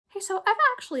So I've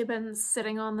actually been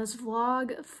sitting on this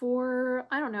vlog for,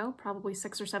 I don't know, probably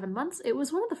 6 or 7 months. It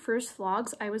was one of the first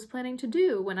vlogs I was planning to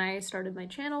do when I started my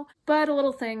channel, but a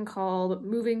little thing called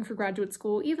moving for graduate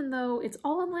school, even though it's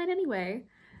all online anyway,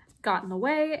 got in the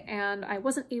way and I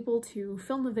wasn't able to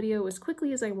film the video as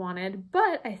quickly as I wanted,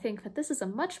 but I think that this is a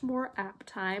much more apt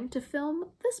time to film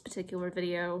this particular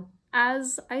video,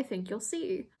 as I think you'll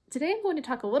see. Today I'm going to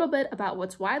talk a little bit about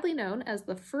what's widely known as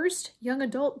the first young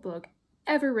adult book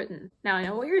ever written. Now I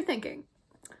know what you're thinking.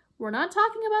 We're not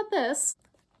talking about this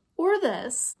or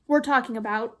this. We're talking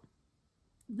about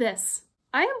this.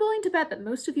 I am willing to bet that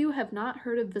most of you have not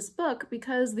heard of this book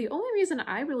because the only reason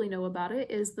I really know about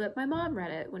it is that my mom read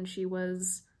it when she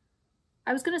was,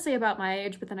 I was gonna say about my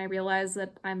age, but then I realized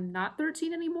that I'm not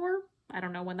 13 anymore. I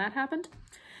don't know when that happened.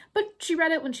 But she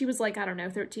read it when she was like, I don't know,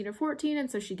 13 or 14, and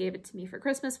so she gave it to me for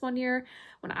Christmas one year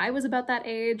when I was about that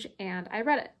age, and I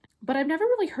read it. But I've never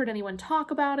really heard anyone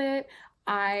talk about it.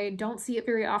 I don't see it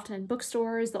very often in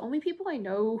bookstores. The only people I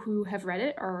know who have read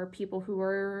it are people who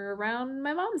are around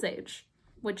my mom's age,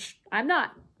 which I'm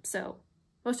not, so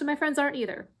most of my friends aren't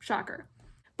either. Shocker.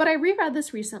 But I reread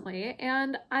this recently,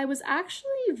 and I was actually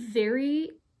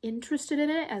very interested in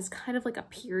it as kind of like a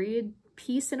period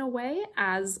piece in a way,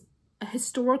 as a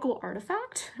historical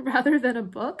artifact rather than a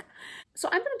book. So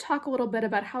I'm going to talk a little bit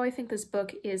about how I think this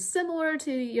book is similar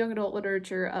to young adult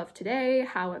literature of today,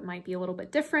 how it might be a little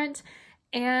bit different,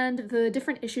 and the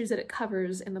different issues that it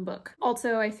covers in the book.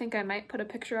 Also, I think I might put a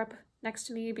picture up next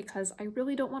to me because I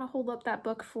really don't want to hold up that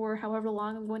book for however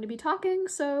long I'm going to be talking,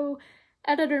 so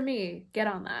editor me, get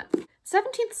on that.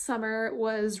 17th Summer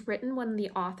was written when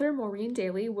the author, Maureen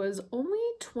Daly, was only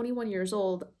 21 years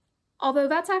old. Although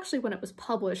that's actually when it was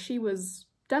published. She was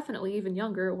definitely even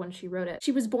younger when she wrote it.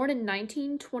 She was born in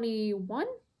 1921,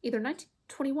 either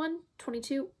 1921,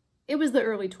 22. It was the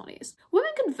early 20s.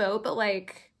 Women can vote, but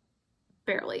like,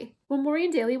 barely. When Maureen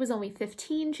Daly was only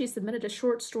 15, she submitted a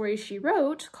short story she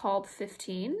wrote called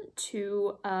 15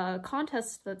 to a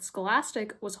contest that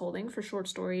Scholastic was holding for short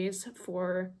stories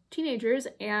for teenagers,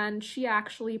 and she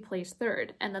actually placed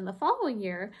third. And then the following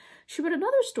year, she wrote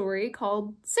another story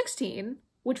called 16,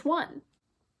 which won.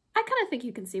 I kind of think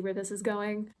you can see where this is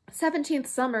going. 17th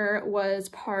Summer was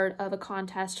part of a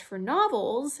contest for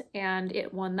novels, and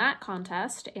it won that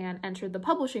contest and entered the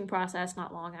publishing process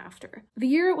not long after. The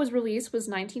year it was released was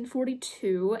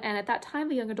 1942, and at that time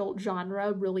the young adult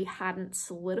genre really hadn't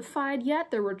solidified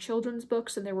yet. There were children's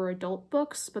books and there were adult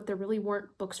books, but there really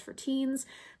weren't books for teens.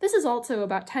 This is also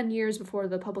about 10 years before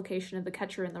the publication of The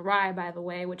Catcher in the Rye, by the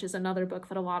way, which is another book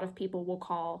that a lot of people will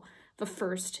call the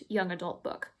first young adult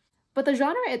book. But the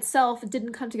genre itself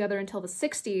didn't come together until the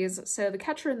 60s, so The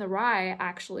Catcher in the Rye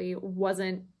actually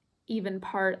wasn't even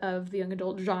part of the young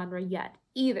adult genre yet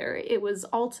either. It was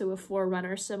also a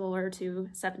forerunner similar to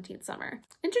 17th Summer.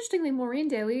 Interestingly, Maureen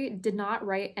Daly did not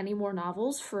write any more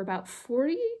novels for about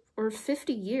 40 or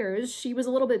 50 years. She was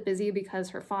a little bit busy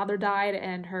because her father died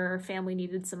and her family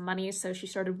needed some money, so she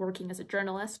started working as a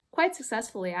journalist. Quite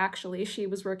successfully, actually. She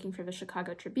was working for the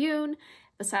Chicago Tribune,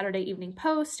 the Saturday Evening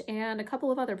Post, and a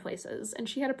couple of other places, and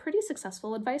she had a pretty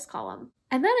successful advice column.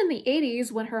 And then in the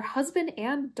 80s, when her husband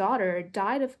and daughter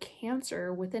died of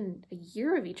cancer within a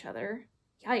year of each other,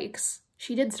 yikes,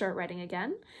 she did start writing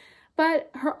again.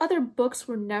 But her other books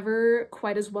were never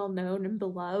quite as well known and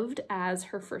beloved as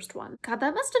her first one. God,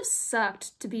 that must have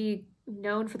sucked to be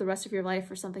known for the rest of your life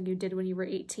for something you did when you were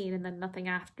 18 and then nothing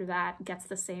after that gets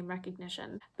the same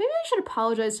recognition. Maybe I should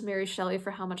apologize to Mary Shelley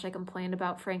for how much I complained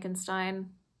about Frankenstein.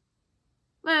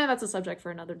 That's a subject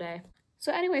for another day.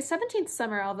 So anyway, 17th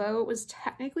Summer, although it was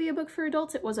technically a book for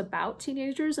adults, it was about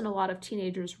teenagers, and a lot of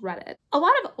teenagers read it. A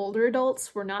lot of older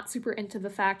adults were not super into the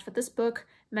fact that this book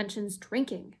mentions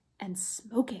drinking and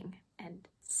smoking and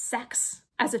sex,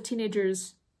 as if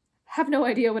teenagers have no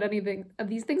idea what anything of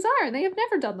these things are, and they have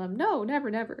never done them. No,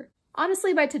 never, never.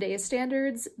 Honestly, by today's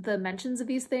standards, the mentions of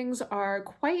these things are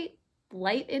quite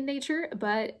light in nature,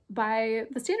 but by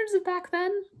the standards of back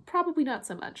then, probably not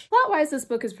so much. Plot-wise, this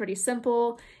book is pretty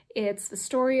simple. It's the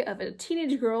story of a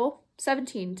teenage girl,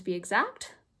 17 to be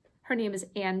exact. Her name is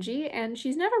Angie, and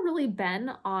she's never really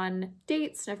been on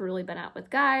dates, never really been out with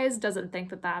guys, doesn't think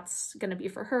that that's gonna be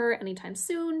for her anytime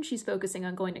soon. She's focusing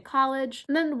on going to college.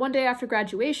 And then one day after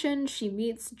graduation, she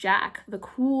meets Jack, the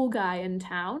cool guy in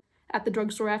town, at the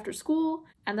drugstore after school,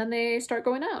 and then they start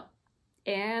going out.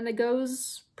 And it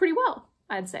goes pretty well,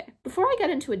 I'd say. Before I get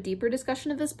into a deeper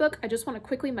discussion of this book, I just want to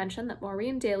quickly mention that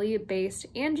Maureen Daly based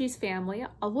Angie's family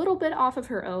a little bit off of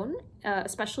her own,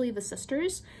 especially the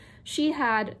sisters. She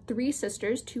had 3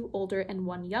 sisters, 2 older and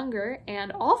 1 younger,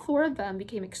 and all 4 of them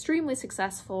became extremely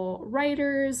successful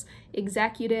writers,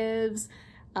 executives,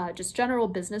 just general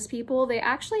business people. They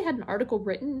actually had an article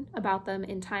written about them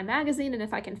in Time magazine, and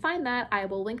if I can find that, I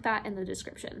will link that in the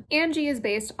description. Angie is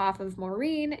based off of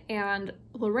Maureen, and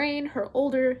Lorraine, her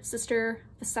older sister,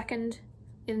 the second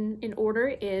in order,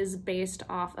 is based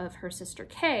off of her sister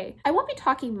Kay. I won't be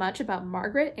talking much about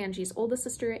Margaret, Angie's oldest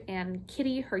sister, and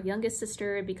Kitty, her youngest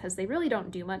sister, because they really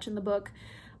don't do much in the book.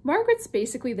 Margaret's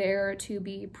basically there to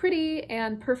be pretty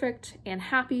and perfect and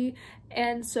happy,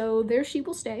 and so there she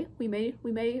will stay. We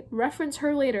may reference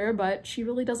her later, but she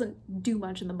really doesn't do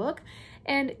much in the book.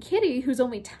 And Kitty, who's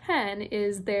only 10,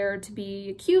 is there to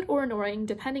be cute or annoying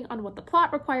depending on what the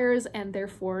plot requires, and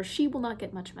therefore she will not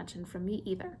get much mention from me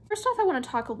either. First off, I want to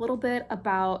talk a little bit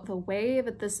about the way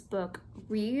that this book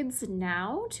reads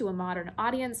now to a modern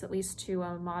audience, at least to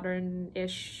a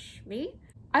modern-ish me.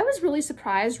 I was really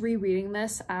surprised rereading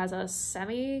this as a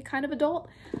semi kind of adult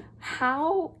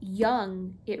how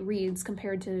young it reads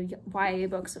compared to YA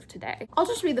books of today. I'll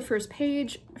just read the first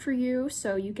page for you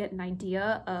so you get an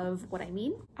idea of what I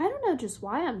mean. I don't know just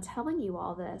why I'm telling you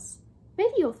all this.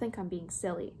 Maybe you'll think I'm being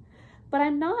silly, but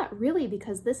I'm not really,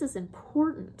 because this is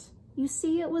important. You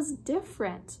see, it was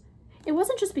different. It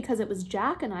wasn't just because it was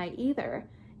Jack and I either.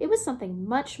 It was something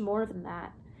much more than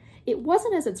that. It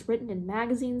wasn't as it's written in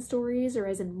magazine stories or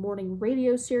as in morning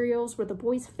radio serials where the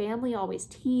boy's family always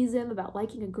tease him about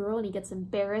liking a girl and he gets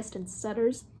embarrassed and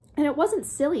stutters. And it wasn't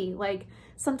silly, like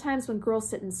sometimes when girls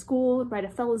sit in school and write a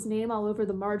fellow's name all over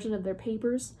the margin of their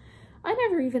papers. I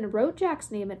never even wrote Jack's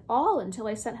name at all until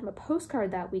I sent him a postcard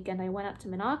that weekend I went up to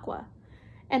Minocqua.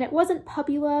 And it wasn't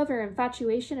puppy love or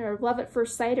infatuation or love at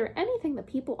first sight or anything that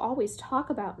people always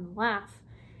talk about and laugh.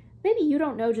 Maybe you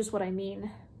don't know just what I mean.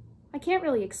 I can't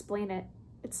really explain it.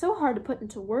 It's so hard to put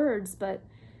into words, but,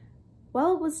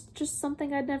 well, it was just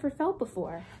something I'd never felt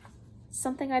before.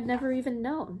 Something I'd never even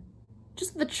known.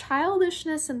 Just the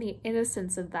childishness and the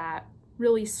innocence of that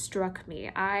really struck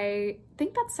me. I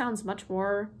think that sounds much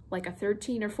more like a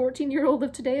 13 or 14-year-old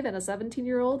of today than a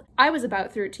 17-year-old. I was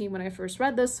about 13 when I first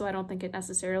read this, so I don't think it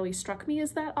necessarily struck me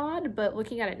as that odd, but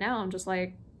looking at it now, I'm just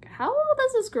like, how old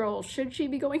is this girl? Should she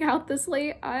be going out this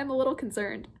late? I'm a little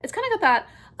concerned. It's kind of got that,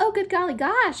 oh good golly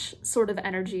gosh, sort of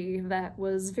energy that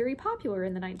was very popular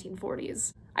in the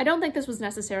 1940s. I don't think this was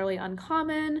necessarily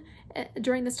uncommon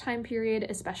during this time period,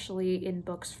 especially in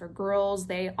books for girls.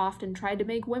 They often tried to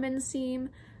make women seem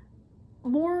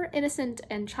more innocent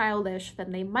and childish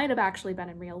than they might have actually been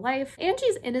in real life.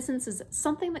 Angie's innocence is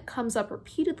something that comes up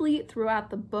repeatedly throughout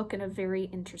the book in a very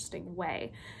interesting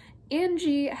way.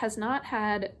 Angie has not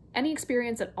had any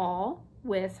experience at all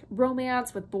with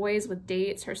romance, with boys, with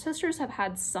dates. Her sisters have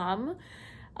had some.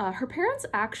 Her parents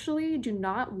actually do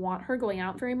not want her going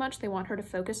out very much. They want her to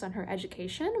focus on her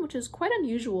education, which is quite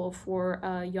unusual for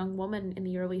a young woman in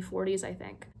the early 40s, I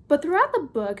think. But throughout the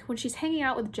book, when she's hanging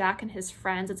out with Jack and his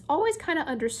friends, it's always kind of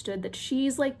understood that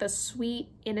she's like the sweet,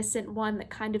 innocent one that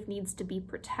kind of needs to be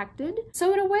protected.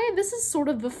 So in a way, this is sort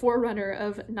of the forerunner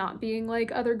of not being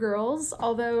like other girls,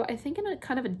 although I think in a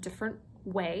kind of a different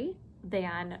way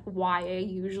than YA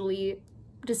usually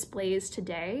displays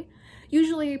today.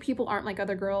 Usually people aren't like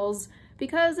other girls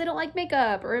because they don't like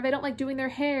makeup, or they don't like doing their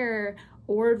hair,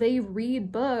 or they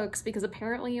read books because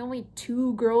apparently only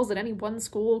 2 girls at any one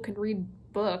school can read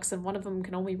books and one of them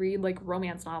can only read like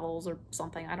romance novels or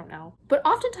something, I don't know. But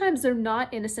oftentimes they're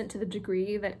not innocent to the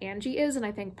degree that Angie is, and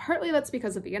I think partly that's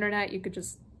because of the internet. You could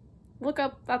just look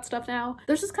up that stuff now.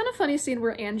 There's this kind of funny scene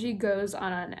where Angie goes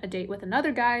on a date with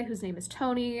another guy whose name is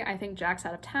Tony. I think Jack's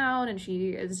out of town and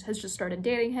she has just started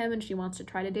dating him and she wants to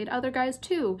try to date other guys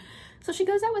too. So she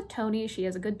goes out with Tony, she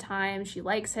has a good time, she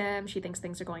likes him, she thinks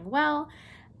things are going well,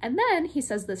 and then he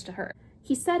says this to her.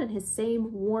 He said in his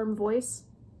same warm voice,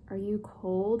 "Are you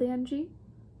cold, Angie?"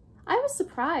 I was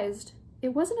surprised.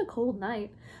 It wasn't a cold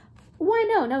night. "Why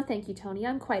no thank you, Tony,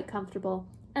 I'm quite comfortable.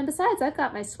 And besides, I've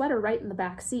got my sweater right in the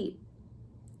back seat."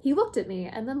 He looked at me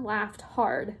and then laughed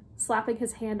hard, slapping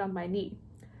his hand on my knee.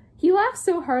 He laughed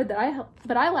so hard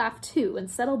that I laughed too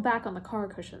and settled back on the car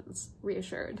cushions,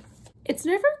 reassured. It's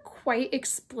never quite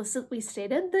explicitly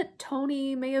stated that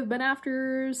Tony may have been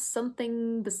after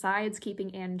something besides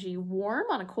keeping Angie warm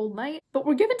on a cold night, but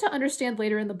we're given to understand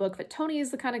later in the book that Tony is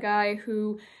the kind of guy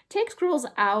who takes girls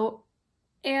out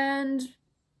and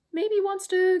maybe wants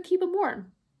to keep them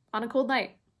warm on a cold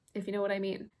night, if you know what I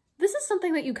mean. This is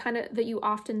something that you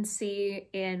often see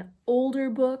in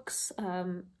older books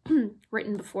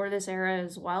written before this era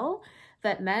as well,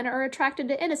 that men are attracted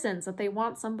to innocence, that they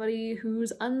want somebody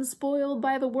who's unspoiled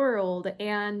by the world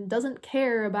and doesn't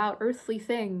care about earthly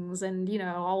things and, you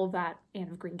know, all of that Anne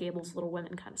of Green Gables Little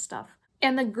Women kind of stuff.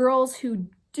 And the girls who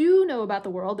do know about the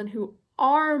world and who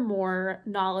are more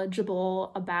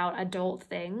knowledgeable about adult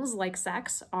things like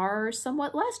sex are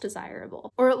somewhat less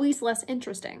desirable, or at least less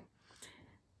interesting.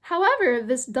 However,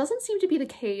 this doesn't seem to be the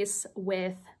case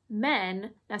with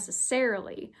men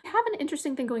necessarily. We have an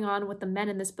interesting thing going on with the men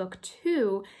in this book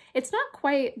too. It's not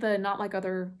quite the not like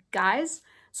other guys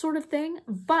sort of thing,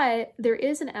 but there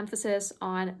is an emphasis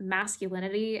on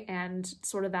masculinity and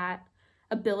sort of that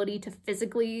ability to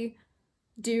physically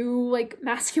do like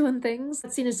masculine things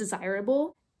that's seen as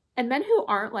desirable. And men who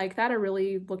aren't like that are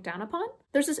really looked down upon.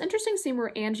 There's this interesting scene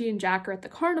where Angie and Jack are at the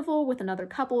carnival with another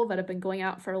couple that have been going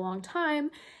out for a long time,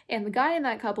 and the guy in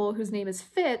that couple, whose name is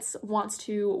Fitz, wants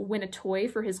to win a toy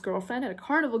for his girlfriend at a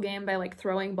carnival game by like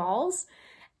throwing balls.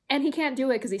 And he can't do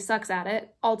it because he sucks at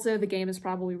it. Also, the game is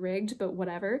probably rigged, but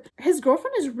whatever. His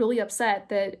girlfriend is really upset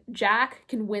that Jack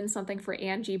can win something for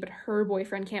Angie, but her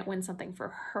boyfriend can't win something for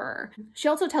her. She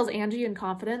also tells Angie in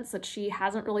confidence that she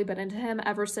hasn't really been into him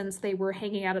ever since they were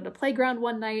hanging out at a playground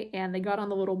one night and they got on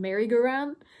the little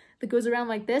merry-go-round that goes around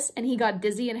like this, and he got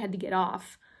dizzy and had to get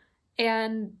off.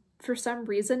 And for some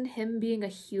reason, him being a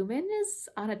human is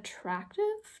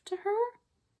unattractive to her.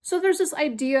 So there's this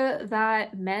idea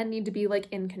that men need to be like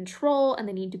in control and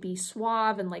they need to be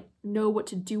suave and like know what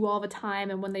to do all the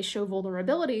time. And when they show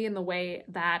vulnerability in the way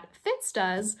that Fitz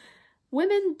does,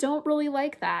 women don't really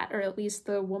like that, or at least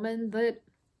the woman that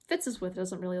Fitz is with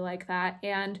doesn't really like that.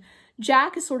 And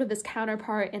Jack is sort of this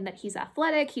counterpart in that he's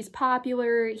athletic, he's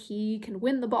popular, he can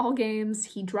win the ball games,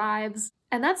 he drives.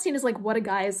 And that's seen as like what a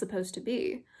guy is supposed to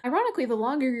be. Ironically, the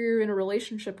longer you're in a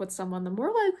relationship with someone, the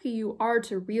more likely you are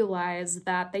to realize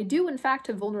that they do in fact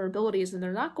have vulnerabilities and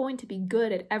they're not going to be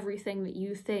good at everything that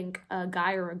you think a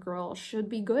guy or a girl should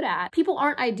be good at. People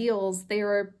aren't ideals, they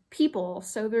are people,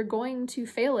 so they're going to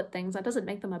fail at things. That doesn't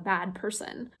make them a bad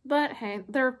person. But hey,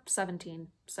 they're 17,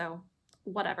 so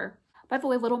whatever. By the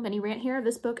way, little mini rant here,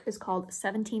 this book is called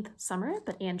 17th Summer,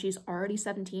 but Angie's already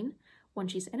 17 when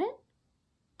she's in it.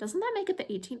 Doesn't that make it the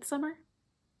 18th summer?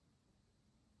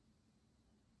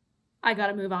 I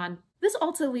gotta move on. This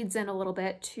also leads in a little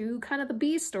bit to kind of the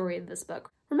B story of this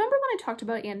book. Remember when I talked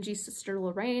about Angie's sister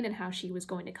Lorraine and how she was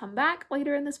going to come back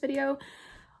later in this video?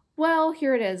 Well,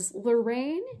 here it is.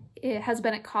 Lorraine has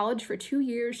been at college for 2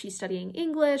 years. She's studying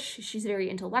English. She's very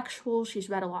intellectual. She's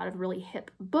read a lot of really hip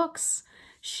books.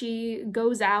 She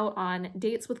goes out on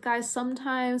dates with guys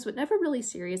sometimes, but never really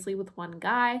seriously with one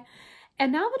guy.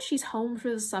 And now that she's home for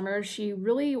the summer, she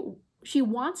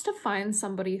wants to find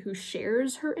somebody who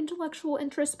shares her intellectual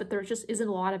interests, but there just isn't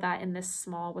a lot of that in this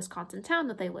small Wisconsin town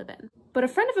that they live in. But a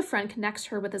friend of a friend connects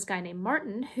her with this guy named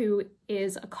Martin, who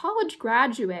is a college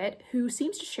graduate who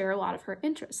seems to share a lot of her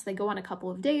interests. They go on a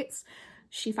couple of dates.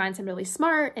 She finds him really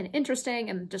smart and interesting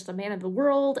and just a man of the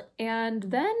world. And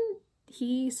then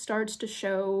he starts to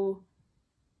show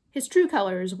his true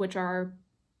colors, which are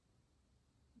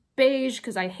beige,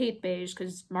 because I hate beige,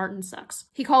 because Martin sucks.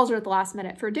 He calls her at the last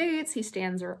minute for dates, he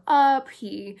stands her up,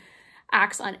 he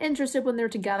acts uninterested when they're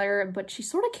together, but she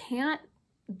sort of can't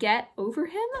get over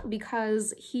him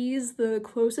because he's the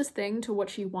closest thing to what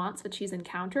she wants that she's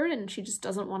encountered, and she just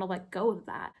doesn't want to let go of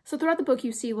that. So throughout the book,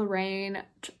 you see Lorraine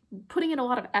putting in a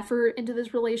lot of effort into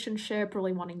this relationship,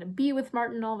 really wanting to be with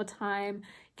Martin all the time,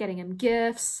 getting him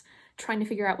gifts, trying to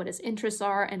figure out what his interests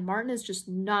are, and Martin is just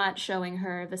not showing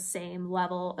her the same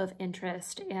level of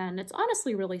interest, and it's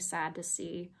honestly really sad to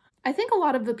see. I think a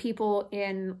lot of the people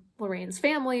in Lorraine's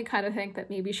family kind of think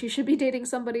that maybe she should be dating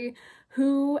somebody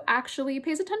who actually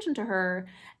pays attention to her,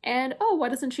 and oh, why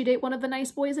doesn't she date one of the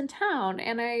nice boys in town?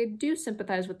 And I do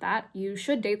sympathize with that. You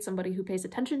should date somebody who pays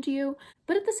attention to you,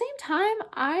 but at the same time,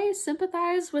 I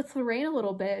sympathize with Lorraine a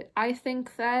little bit. I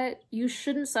think that you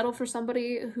shouldn't settle for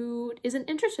somebody who isn't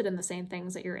interested in the same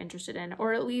things that you're interested in,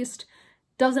 or at least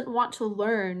doesn't want to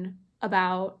learn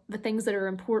about the things that are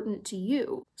important to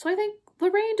you. So I think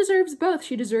Lorraine deserves both.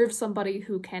 She deserves somebody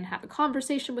who can have a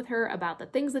conversation with her about the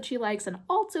things that she likes, and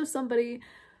also somebody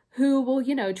who will,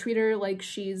 you know, treat her like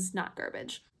she's not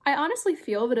garbage. I honestly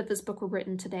feel that if this book were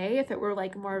written today, if it were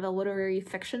like more of a literary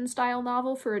fiction style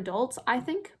novel for adults, I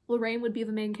think Lorraine would be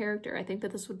the main character. I think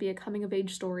that this would be a coming of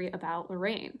age story about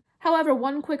Lorraine. However,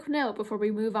 one quick note before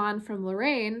we move on from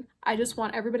Lorraine, I just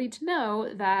want everybody to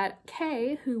know that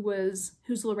Kay, who's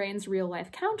Lorraine's real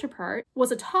life counterpart,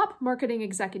 was a top marketing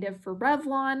executive for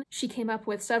Revlon. She came up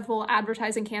with several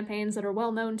advertising campaigns that are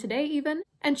well known today even.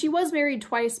 And she was married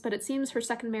twice, but it seems her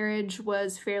second marriage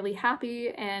was fairly happy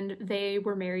and they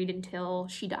were married until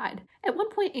she died. At one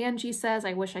point, Angie says,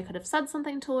 "I wish I could have said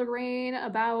something to Lorraine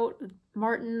about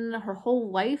Martin. Her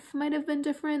whole life might have been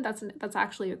different." That's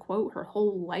actually a quote. Her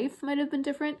whole life might have been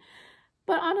different.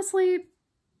 But honestly,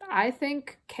 I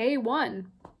think Kay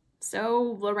won.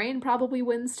 So Lorraine probably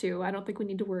wins too. I don't think we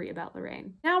need to worry about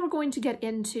Lorraine. Now we're going to get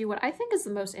into what I think is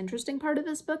the most interesting part of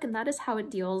this book, and that is how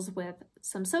it deals with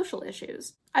some social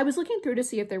issues. I was looking through to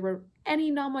see if there were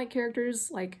any non-white characters,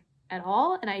 like, at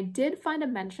all, and I did find a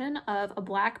mention of a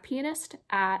black pianist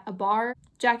at a bar.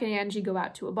 Jack and Angie go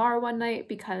out to a bar one night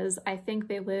because I think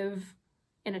they live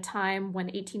in a time when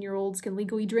 18-year-olds can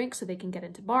legally drink so they can get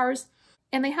into bars.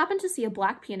 And they happen to see a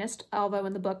black pianist, although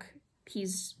in the book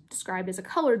he's described as a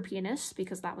colored pianist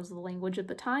because that was the language at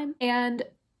the time. And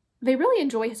they really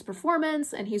enjoy his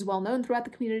performance, and he's well known throughout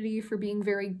the community for being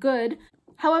very good.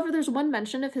 However, there's one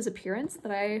mention of his appearance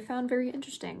that I found very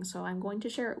interesting, so I'm going to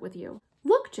share it with you.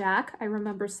 "Look, Jack," I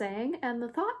remember saying, and the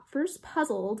thought first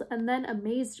puzzled and then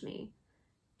amazed me.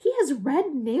 "He has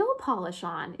red nail polish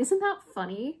on. Isn't that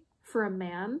funny for a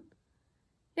man?"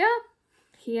 "Yeah,"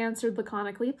 he answered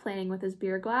laconically, playing with his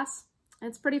beer glass.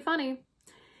 "It's pretty funny."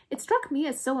 It struck me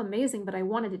as so amazing that I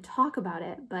wanted to talk about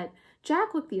it, but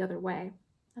Jack looked the other way,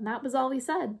 and that was all he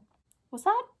said. Was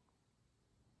that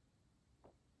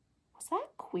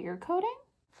queer coding?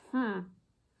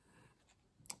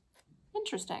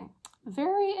 Interesting.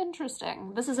 Very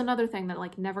interesting. This is another thing that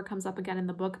like never comes up again in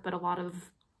the book, but a lot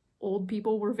of old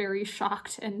people were very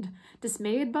shocked and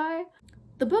dismayed by.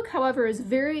 The book, however, is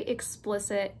very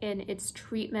explicit in its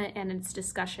treatment and its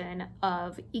discussion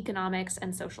of economics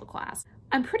and social class.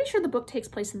 I'm pretty sure the book takes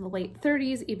place in the late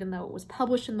 30s, even though it was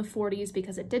published in the 40s,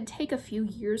 because it did take a few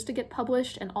years to get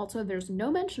published, and also there's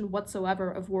no mention whatsoever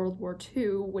of World War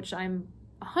II, which I'm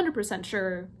 100%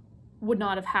 sure would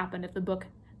not have happened if the book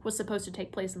was supposed to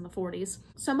take place in the 40s.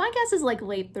 So my guess is like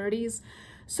late 30s.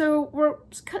 So we're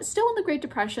still in the Great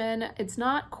Depression. It's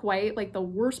not quite like the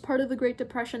worst part of the Great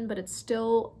Depression, but it's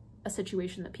still a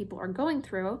situation that people are going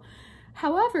through.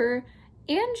 However,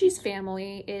 Angie's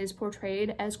family is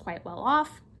portrayed as quite well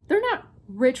off. They're not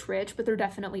rich, but they're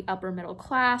definitely upper middle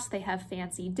class. They have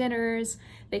fancy dinners.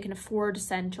 They can afford to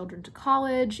send children to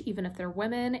college, even if they're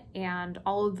women, and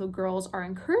all of the girls are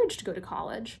encouraged to go to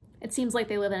college. It seems like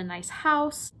they live in a nice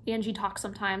house. Angie talks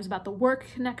sometimes about the work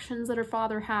connections that her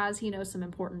father has. He knows some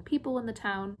important people in the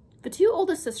town. The two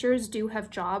oldest sisters do have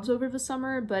jobs over the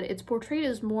summer, but it's portrayed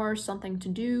as more something to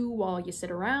do while you sit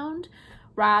around,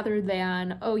 rather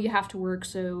than, oh, you have to work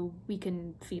so we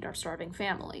can feed our starving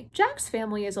family. Jack's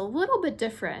family is a little bit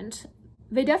different.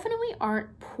 They definitely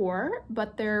aren't poor,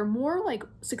 but they're more like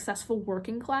successful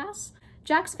working class.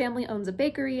 Jack's family owns a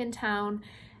bakery in town,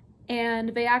 and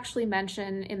they actually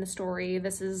mention in the story,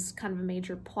 this is kind of a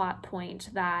major plot point,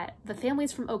 that the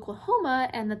family's from Oklahoma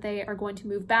and that they are going to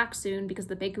move back soon because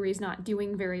the bakery is not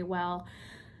doing very well.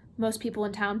 Most people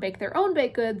in town bake their own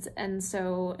baked goods, and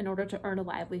so in order to earn a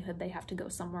livelihood, they have to go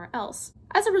somewhere else.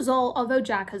 As a result, although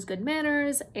Jack has good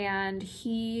manners and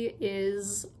he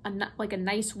is a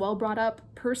nice, well-brought-up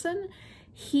person,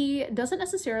 he doesn't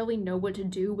necessarily know what to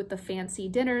do with the fancy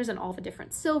dinners and all the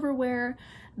different silverware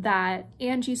that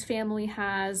Angie's family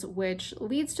has, which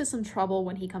leads to some trouble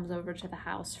when he comes over to the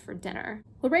house for dinner.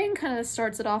 Lorraine kind of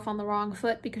starts it off on the wrong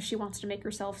foot because she wants to make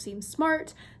herself seem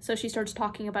smart, so she starts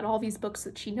talking about all these books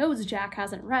that she knows Jack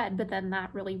hasn't read, but then that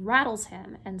really rattles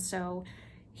him, and so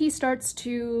he starts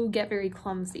to get very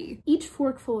clumsy. Each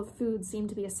forkful of food seemed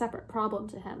to be a separate problem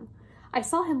to him. I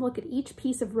saw him look at each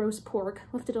piece of roast pork,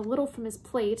 lift it a little from his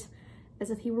plate, as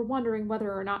if he were wondering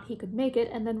whether or not he could make it,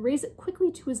 and then raise it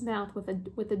quickly to his mouth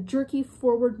with a jerky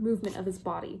forward movement of his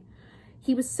body.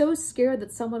 He was so scared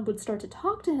that someone would start to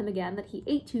talk to him again that he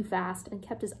ate too fast and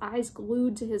kept his eyes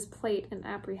glued to his plate in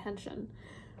apprehension.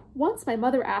 Once my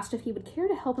mother asked if he would care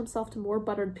to help himself to more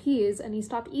buttered peas, and he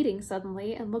stopped eating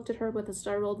suddenly and looked at her with a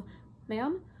startled,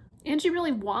 "Ma'am?" Angie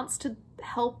really wants to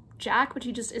help Jack, but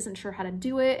she just isn't sure how to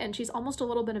do it, and she's almost a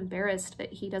little bit embarrassed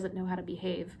that he doesn't know how to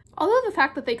behave. Although the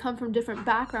fact that they come from different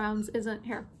backgrounds isn't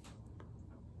here.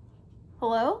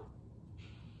 Hello?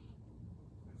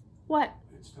 What?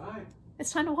 It's time.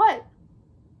 It's time to what?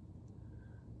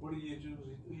 What do you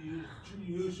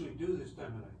usually do this time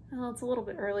of night? Well, it's a little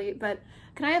bit early, but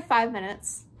can I have 5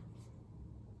 minutes?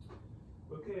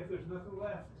 Okay, if there's nothing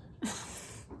left.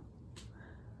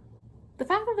 The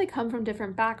fact that they come from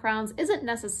different backgrounds isn't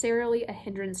necessarily a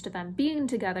hindrance to them being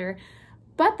together,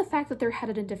 but the fact that they're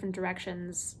headed in different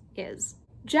directions is.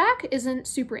 Jack isn't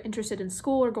super interested in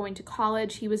school or going to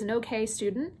college. He was an okay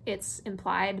student, it's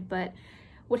implied, but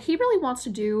what he really wants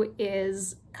to do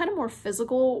is kind of more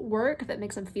physical work that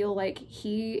makes him feel like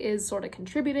he is sort of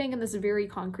contributing in this very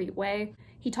concrete way.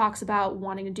 He talks about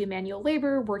wanting to do manual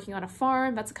labor, working on a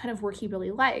farm. That's the kind of work he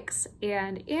really likes.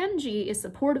 And Angie is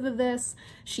supportive of this.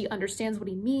 She understands what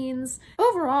he means.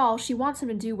 Overall, she wants him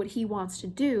to do what he wants to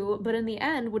do, but in the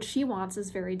end, what she wants is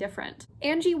very different.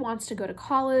 Angie wants to go to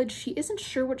college. She isn't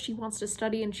sure what she wants to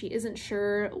study, and she isn't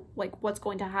sure like what's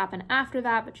going to happen after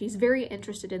that, but she's very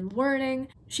interested in learning.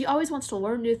 She always wants to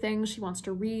learn new things. She wants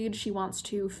to read. She wants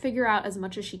to figure out as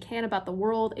much as she can about the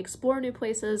world, explore new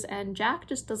places, and Jack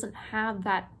just doesn't have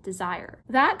that desire.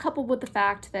 That, coupled with the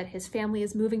fact that his family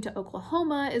is moving to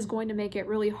Oklahoma, is going to make it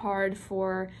really hard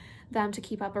for them to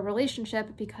keep up a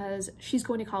relationship because she's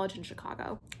going to college in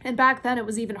Chicago. And back then it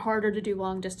was even harder to do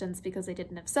long distance because they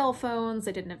didn't have cell phones,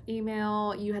 they didn't have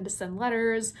email, you had to send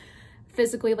letters,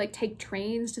 physically like take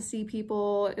trains to see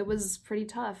people. It was pretty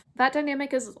tough. That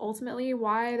dynamic is ultimately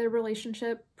why their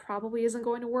relationship probably isn't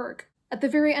going to work. At the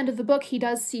very end of the book, he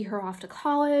does see her off to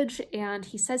college, and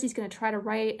he says he's going to try to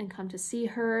write and come to see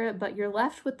her, but you're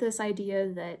left with this idea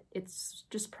that it's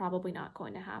just probably not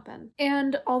going to happen.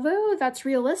 And although that's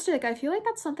realistic, I feel like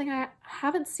that's something I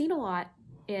haven't seen a lot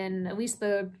in at least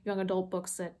the young adult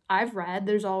books that I've read.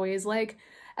 There's always like,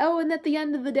 oh, and at the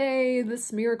end of the day,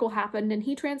 this miracle happened and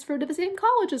he transferred to the same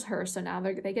college as her, so now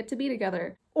they get to be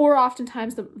together. Or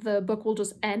oftentimes the book will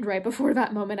just end right before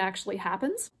that moment actually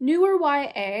happens. Newer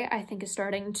YA, I think, is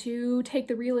starting to take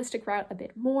the realistic route a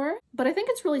bit more, but I think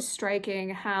it's really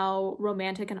striking how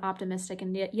romantic and optimistic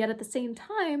and yet at the same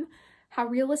time, how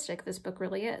realistic this book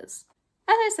really is.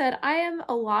 As I said, I am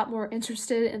a lot more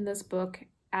interested in this book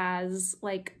as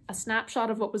like a snapshot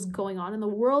of what was going on in the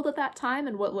world at that time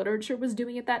and what literature was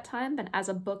doing at that time than as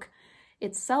a book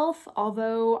itself,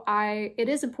 although it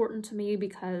is important to me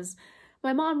because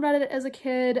my mom read it as a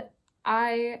kid.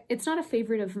 It's not a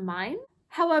favorite of mine.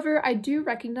 However, I do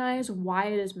recognize why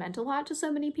it has meant a lot to so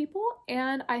many people,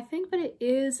 and I think that it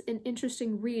is an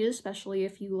interesting read, especially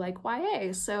if you like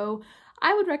YA. So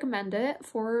I would recommend it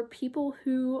for people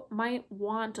who might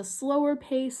want a slower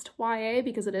paced YA,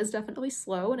 because it is definitely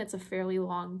slow and it's a fairly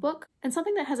long book, and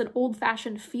something that has an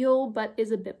old-fashioned feel but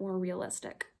is a bit more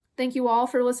realistic. Thank you all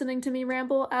for listening to me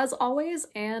ramble as always,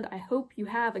 and I hope you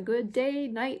have a good day,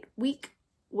 night, week,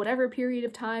 whatever period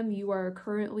of time you are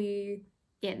currently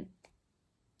in,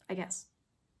 I guess.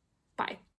 Bye.